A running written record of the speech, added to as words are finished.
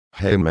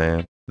Hey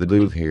man, the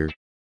dude here.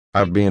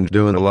 I've been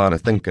doing a lot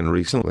of thinking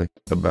recently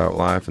about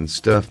life and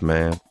stuff,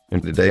 man,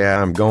 and today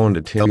I'm going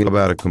to tell you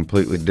about a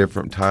completely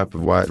different type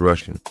of white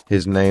Russian.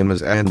 His name is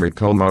Chapman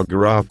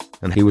Kolmogorov,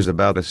 and he was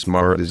about as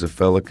smart as a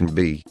fella can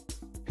be.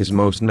 His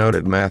most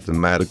noted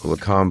mathematical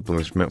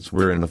accomplishments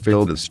were in the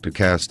field of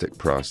stochastic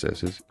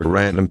processes, or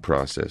random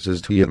processes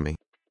to me.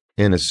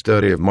 In his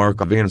study of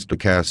Markovian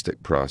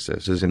stochastic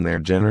processes and their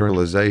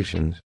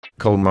generalizations,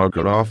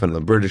 Kolmogorov and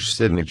the British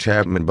Sidney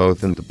Chapman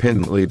both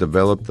independently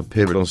developed the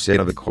pivotal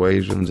set of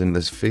equations in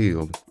this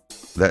field.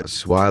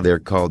 That's why they're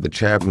called the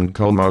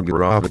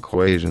Chapman-Kolmogorov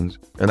equations,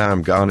 and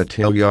I'm gonna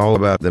tell you all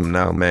about them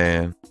now,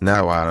 man.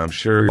 Now I'm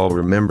sure you'll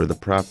remember the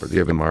property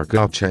of a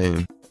Markov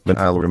chain, but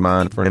I'll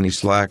remind for any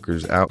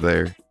slackers out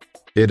there.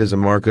 It is a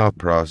Markov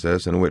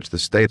process in which the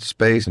state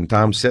space and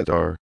time set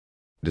are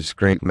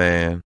discrete,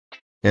 man.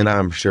 And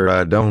I'm sure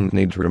I don't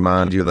need to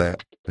remind you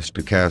that a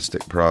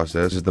stochastic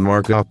process is the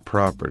Markov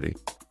property.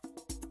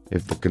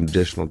 If the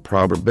conditional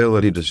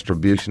probability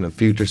distribution of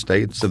future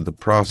states of the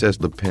process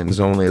depends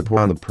only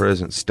upon the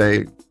present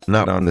state,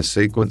 not on the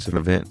sequence of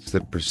events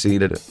that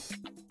preceded it.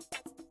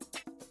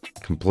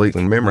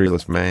 Completely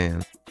memoryless,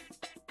 man.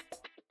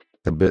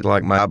 A bit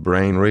like my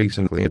brain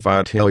recently, if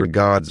I tell you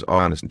God's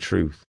honest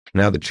truth.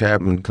 Now the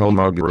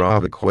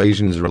Chapman-Kolmogorov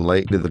equations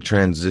relate to the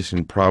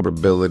transition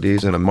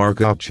probabilities in a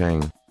Markov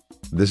chain.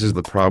 This is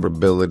the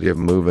probability of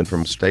moving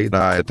from state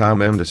I at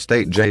time m to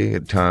state j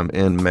at time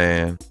n,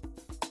 man.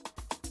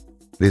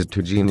 These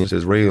two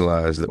geniuses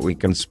realize that we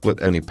can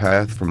split any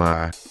path from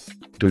I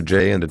to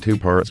j into two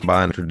parts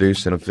by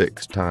introducing a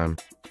fixed time.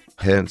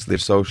 Hence the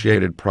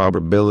associated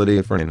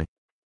probability for any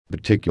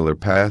particular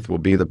path will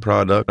be the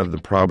product of the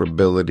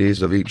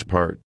probabilities of each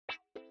part.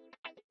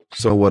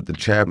 So what the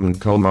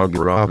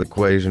Chapman-Kolmogorov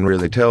equation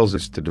really tells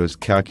us to do is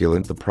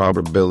calculate the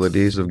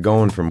probabilities of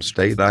going from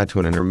state I to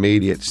an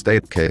intermediate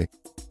state k,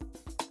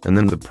 and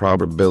then the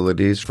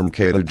probabilities from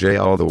k to j,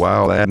 all the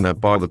while adding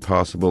up all the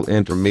possible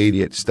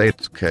intermediate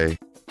states k.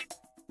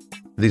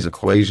 These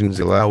equations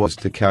allow us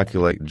to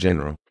calculate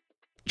general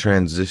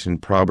transition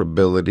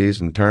probabilities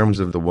in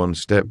terms of the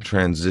one-step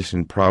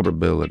transition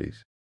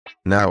probabilities.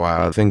 Now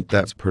I think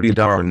that's pretty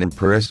darn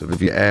impressive if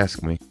you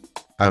ask me.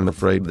 I'm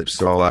afraid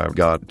that's all I've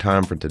got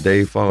time for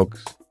today,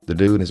 folks. The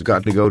dude has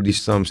got to go do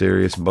some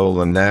serious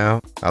bowling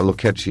now. I'll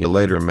catch you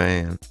later,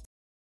 man.